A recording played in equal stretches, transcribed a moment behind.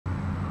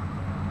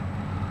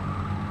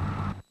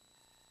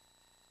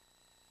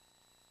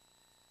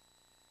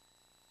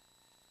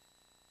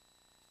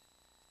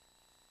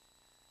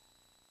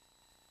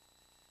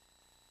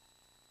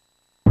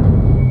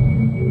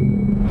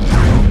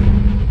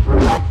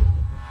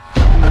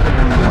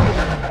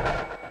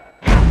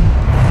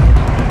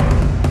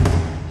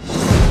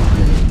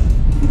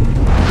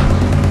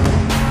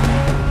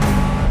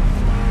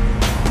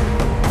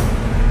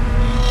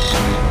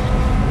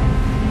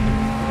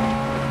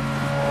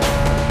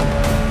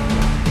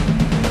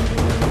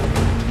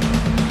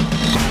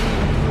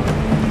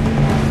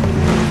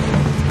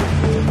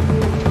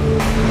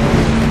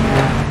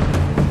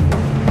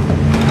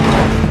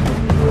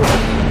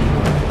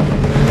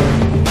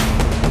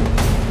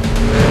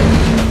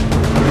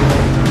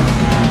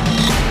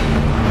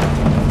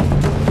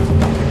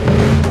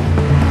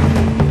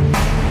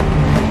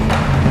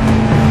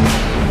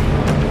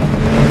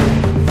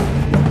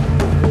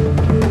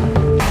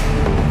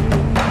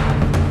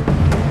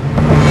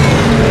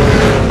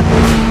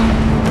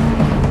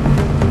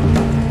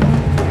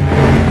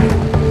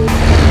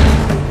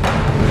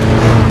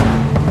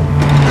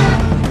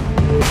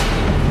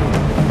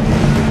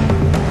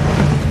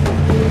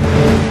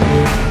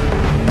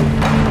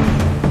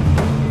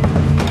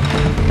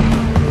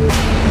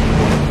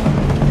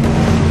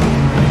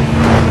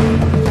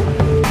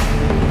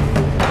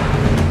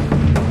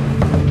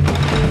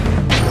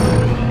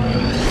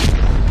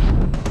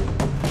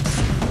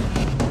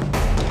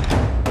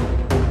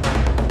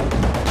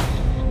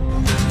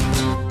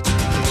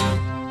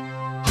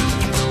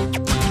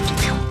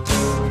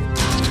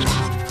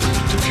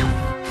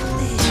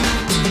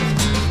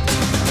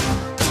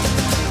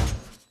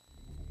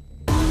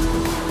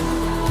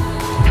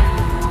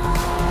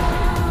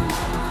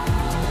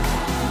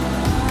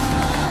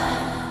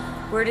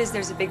Word is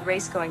there's a big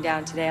race going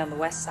down today on the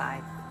west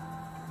side.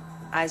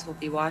 Eyes will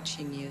be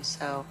watching you,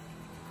 so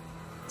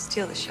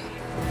steal the show.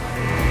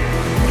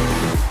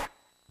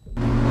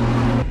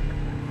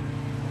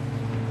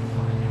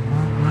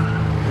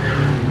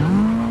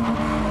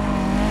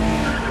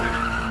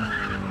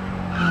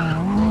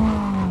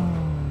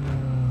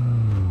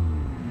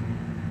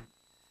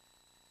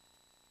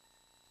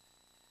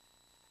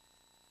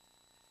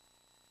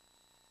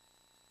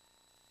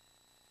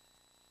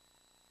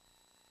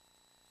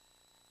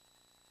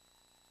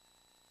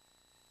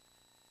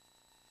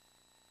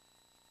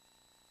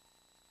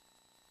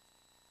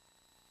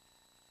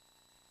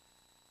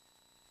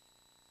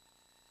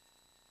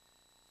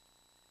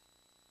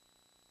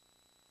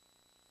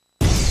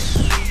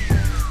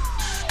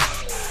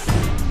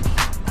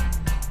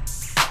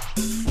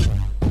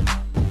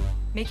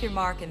 Make your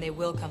mark and they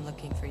will come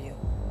looking for you.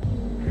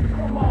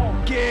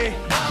 Yeah,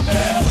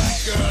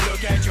 right girl,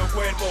 look at your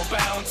cuerpo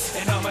bounce.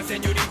 And all my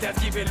señoritas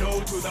keep it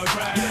low to the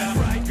ground. Yeah,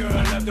 right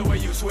girl, love the way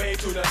you sway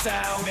to the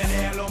sound.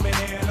 Menelo,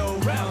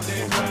 round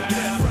and round.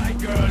 Yeah, right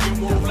girl, you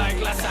move like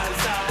la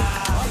salsa.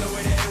 All the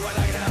way there, what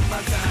like that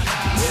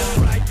manzana.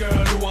 Yeah, right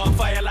girl, you on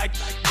fire like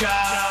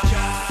ja.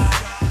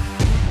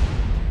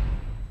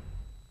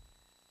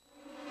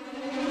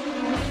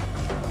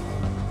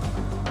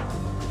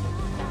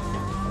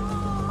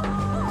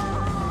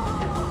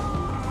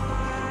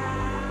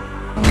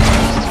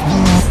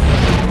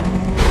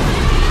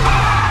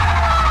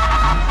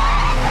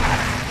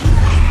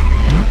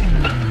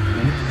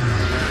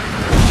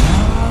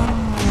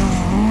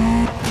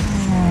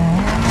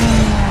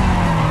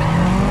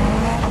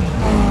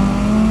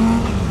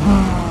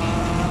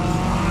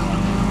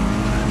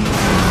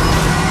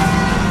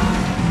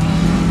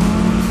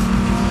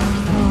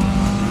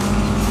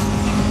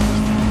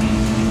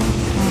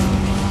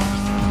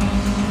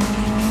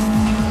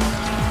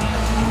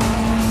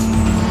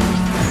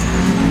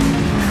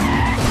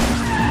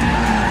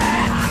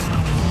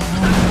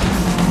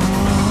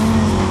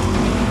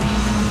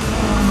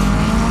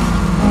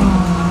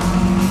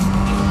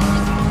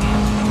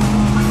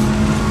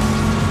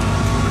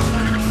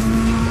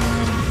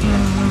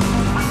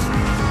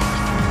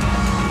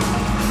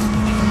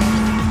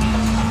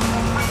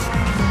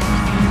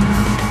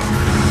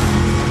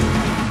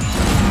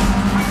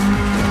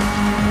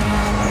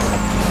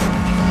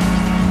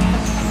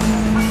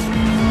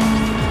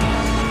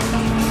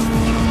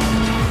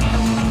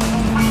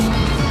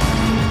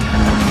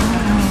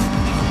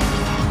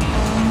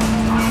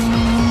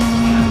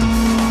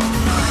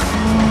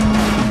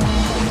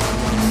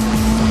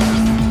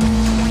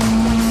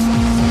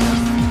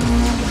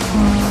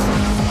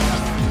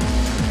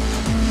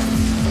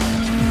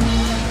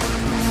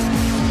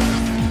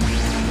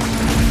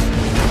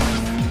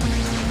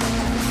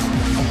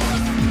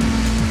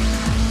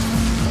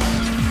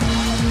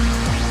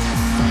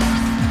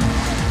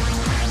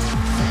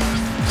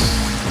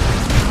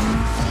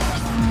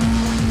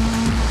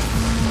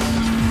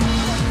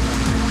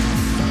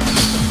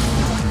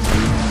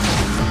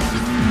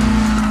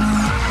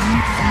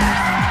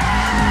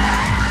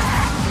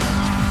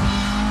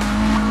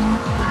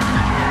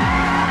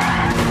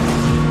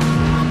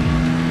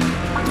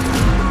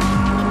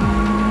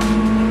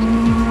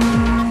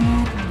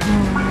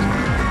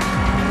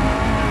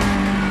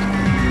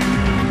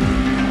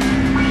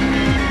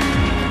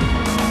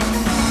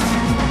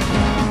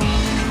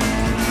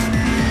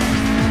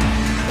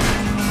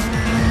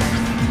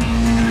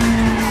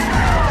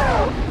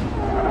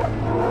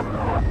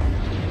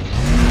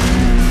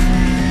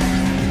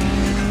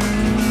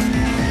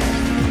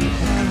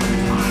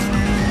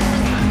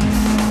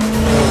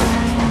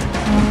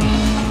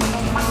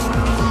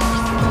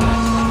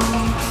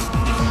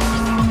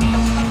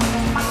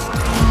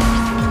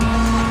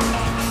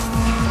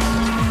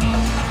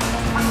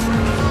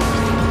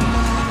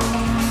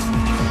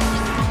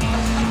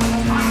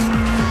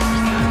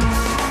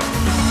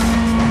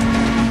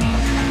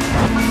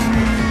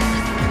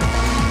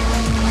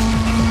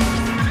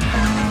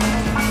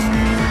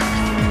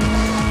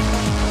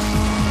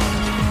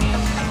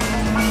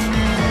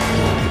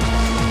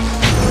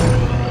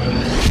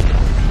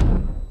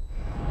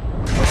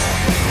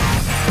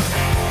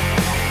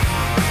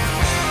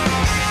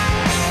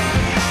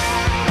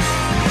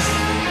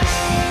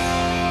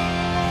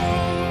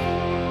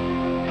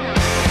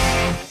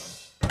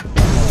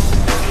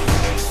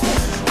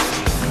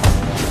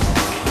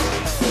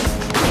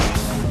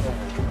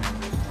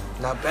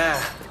 Not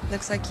bad.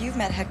 Looks like you've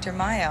met Hector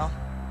Mayo.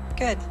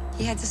 Good.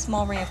 He heads a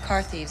small ring of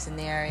car thieves in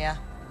the area.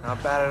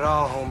 Not bad at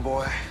all,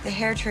 homeboy. The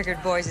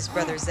hair-triggered boy's his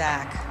brother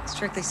Zach.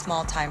 Strictly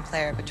small-time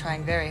player, but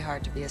trying very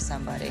hard to be a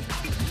somebody.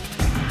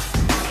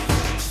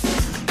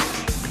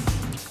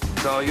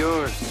 It's all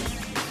yours.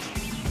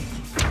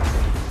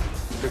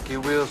 Took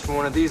your wheels from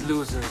one of these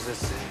losers,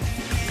 that's it.